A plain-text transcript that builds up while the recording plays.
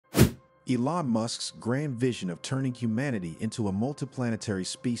Elon Musk's grand vision of turning humanity into a multiplanetary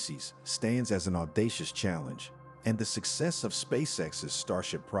species stands as an audacious challenge, and the success of SpaceX's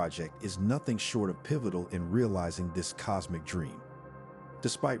Starship project is nothing short of pivotal in realizing this cosmic dream.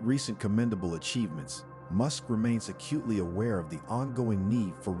 Despite recent commendable achievements, Musk remains acutely aware of the ongoing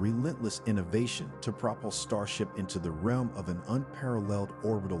need for relentless innovation to propel Starship into the realm of an unparalleled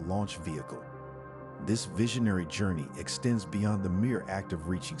orbital launch vehicle. This visionary journey extends beyond the mere act of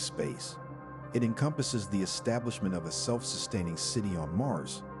reaching space. It encompasses the establishment of a self-sustaining city on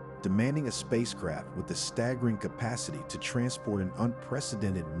Mars, demanding a spacecraft with the staggering capacity to transport an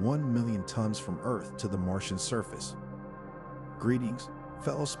unprecedented 1 million tons from Earth to the Martian surface. Greetings,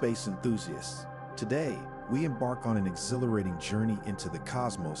 fellow space enthusiasts. Today, we embark on an exhilarating journey into the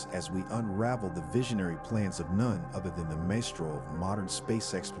cosmos as we unravel the visionary plans of none other than the maestro of modern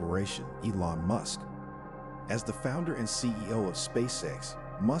space exploration, Elon Musk. As the founder and CEO of SpaceX,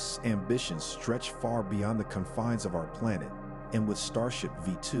 Musk's ambitions stretch far beyond the confines of our planet, and with Starship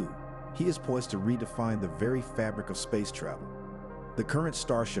V2, he is poised to redefine the very fabric of space travel. The current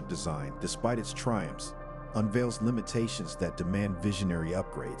Starship design, despite its triumphs, unveils limitations that demand visionary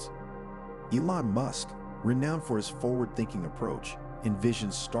upgrades. Elon Musk, renowned for his forward-thinking approach,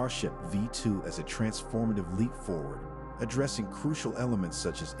 envisions Starship V2 as a transformative leap forward, addressing crucial elements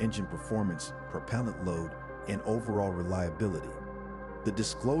such as engine performance, propellant load, and overall reliability. The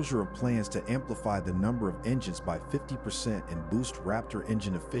disclosure of plans to amplify the number of engines by 50% and boost Raptor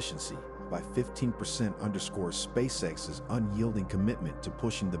engine efficiency by 15% underscores SpaceX's unyielding commitment to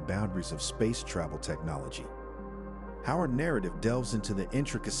pushing the boundaries of space travel technology. Our narrative delves into the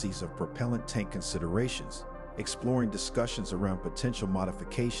intricacies of propellant tank considerations, exploring discussions around potential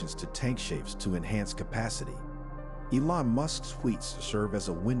modifications to tank shapes to enhance capacity. Elon Musk's tweets serve as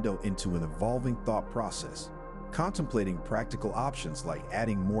a window into an evolving thought process, contemplating practical options like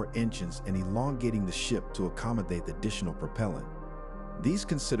adding more engines and elongating the ship to accommodate additional propellant. These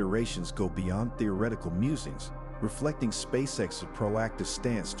considerations go beyond theoretical musings, reflecting SpaceX's proactive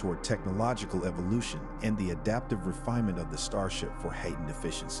stance toward technological evolution and the adaptive refinement of the Starship for heightened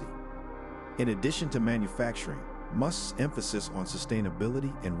efficiency. In addition to manufacturing, Musk's emphasis on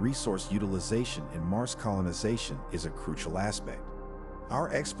sustainability and resource utilization in Mars colonization is a crucial aspect.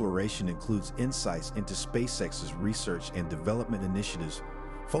 Our exploration includes insights into SpaceX's research and development initiatives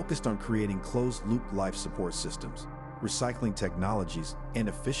focused on creating closed-loop life support systems, recycling technologies, and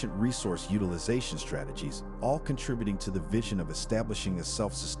efficient resource utilization strategies, all contributing to the vision of establishing a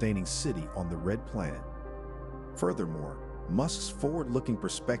self-sustaining city on the Red Planet. Furthermore, Musk's forward-looking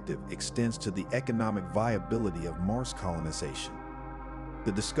perspective extends to the economic viability of Mars colonization.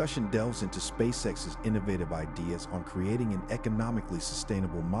 The discussion delves into SpaceX's innovative ideas on creating an economically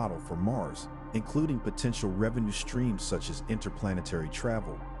sustainable model for Mars, including potential revenue streams such as interplanetary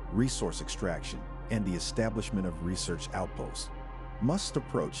travel, resource extraction, and the establishment of research outposts. Musk's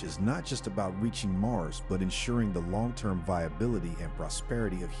approach is not just about reaching Mars, but ensuring the long-term viability and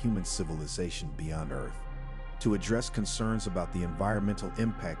prosperity of human civilization beyond Earth. To address concerns about the environmental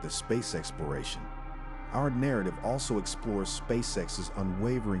impact of space exploration, our narrative also explores SpaceX's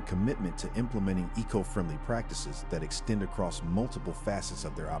unwavering commitment to implementing eco-friendly practices that extend across multiple facets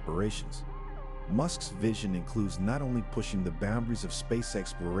of their operations. Musk's vision includes not only pushing the boundaries of space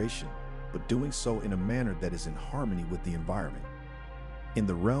exploration, but doing so in a manner that is in harmony with the environment. In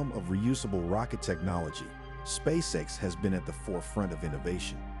the realm of reusable rocket technology, SpaceX has been at the forefront of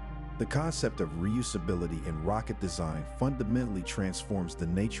innovation. The concept of reusability in rocket design fundamentally transforms the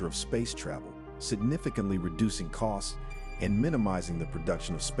nature of space travel, significantly reducing costs and minimizing the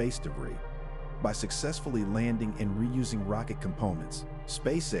production of space debris. By successfully landing and reusing rocket components,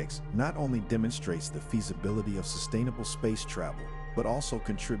 SpaceX not only demonstrates the feasibility of sustainable space travel, but also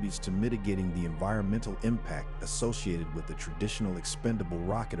contributes to mitigating the environmental impact associated with the traditional expendable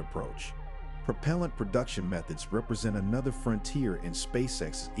rocket approach. Propellant production methods represent another frontier in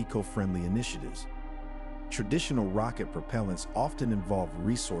SpaceX's eco-friendly initiatives. Traditional rocket propellants often involve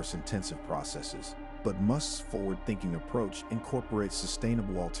resource-intensive processes, but Musk's forward-thinking approach incorporates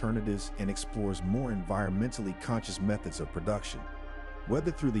sustainable alternatives and explores more environmentally conscious methods of production.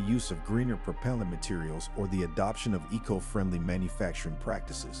 Whether through the use of greener propellant materials or the adoption of eco-friendly manufacturing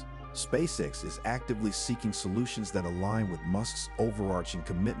practices, SpaceX is actively seeking solutions that align with Musk's overarching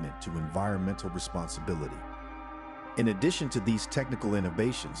commitment to environmental responsibility. In addition to these technical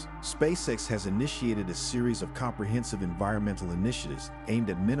innovations, SpaceX has initiated a series of comprehensive environmental initiatives aimed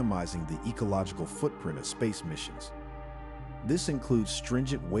at minimizing the ecological footprint of space missions. This includes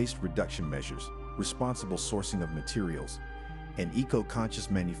stringent waste reduction measures, responsible sourcing of materials, and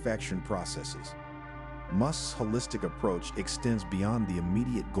eco-conscious manufacturing processes. Musk's holistic approach extends beyond the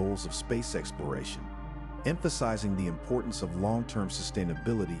immediate goals of space exploration, emphasizing the importance of long-term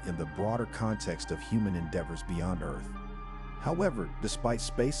sustainability in the broader context of human endeavors beyond Earth. However, despite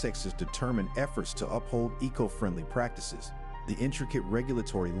SpaceX's determined efforts to uphold eco-friendly practices, the intricate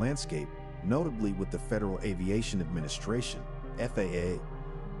regulatory landscape, notably with the Federal Aviation Administration, FAA,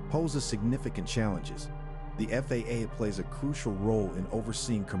 poses significant challenges. The FAA plays a crucial role in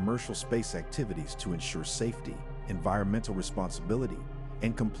overseeing commercial space activities to ensure safety, environmental responsibility,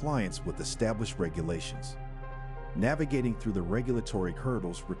 and compliance with established regulations. Navigating through the regulatory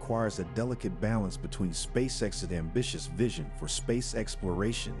hurdles requires a delicate balance between SpaceX's ambitious vision for space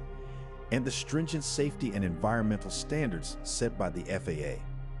exploration and the stringent safety and environmental standards set by the FAA.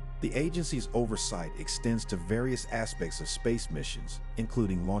 The agency's oversight extends to various aspects of space missions,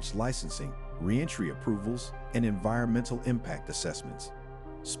 including launch licensing, re-entry approvals, and environmental impact assessments.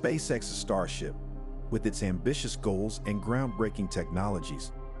 SpaceX's Starship, with its ambitious goals and groundbreaking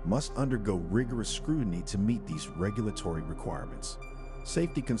technologies, must undergo rigorous scrutiny to meet these regulatory requirements.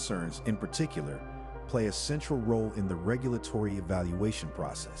 Safety concerns, in particular, play a central role in the regulatory evaluation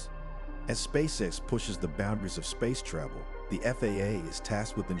process. As SpaceX pushes the boundaries of space travel, the FAA is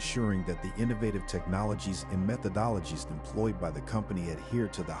tasked with ensuring that the innovative technologies and methodologies employed by the company adhere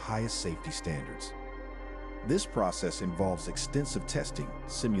to the highest safety standards. This process involves extensive testing,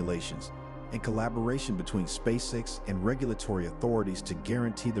 simulations, and collaboration between SpaceX and regulatory authorities to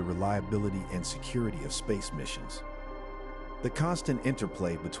guarantee the reliability and security of space missions. The constant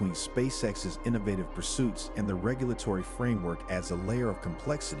interplay between SpaceX's innovative pursuits and the regulatory framework adds a layer of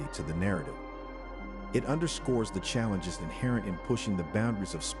complexity to the narrative. It underscores the challenges inherent in pushing the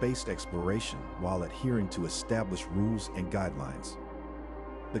boundaries of space exploration while adhering to established rules and guidelines.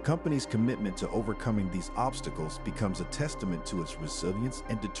 The company's commitment to overcoming these obstacles becomes a testament to its resilience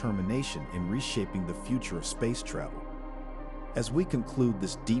and determination in reshaping the future of space travel. As we conclude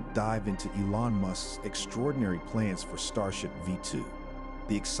this deep dive into Elon Musk's extraordinary plans for Starship V2,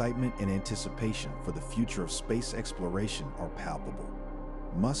 the excitement and anticipation for the future of space exploration are palpable.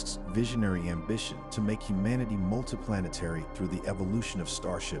 Musk's visionary ambition to make humanity multiplanetary through the evolution of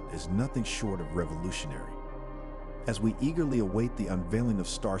Starship is nothing short of revolutionary. As we eagerly await the unveiling of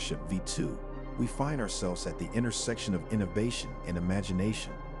Starship V2, we find ourselves at the intersection of innovation and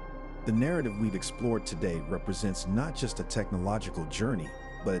imagination. The narrative we've explored today represents not just a technological journey,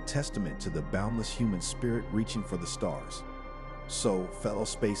 but a testament to the boundless human spirit reaching for the stars. So, fellow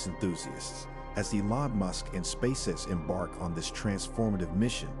space enthusiasts, as Elon Musk and SpaceX embark on this transformative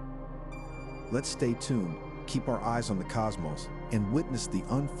mission, let's stay tuned, keep our eyes on the cosmos, and witness the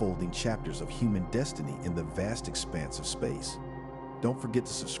unfolding chapters of human destiny in the vast expanse of space. Don't forget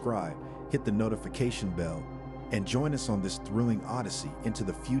to subscribe, hit the notification bell, and join us on this thrilling odyssey into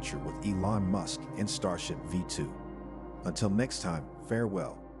the future with Elon Musk and Starship V2. Until next time,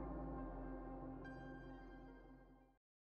 farewell.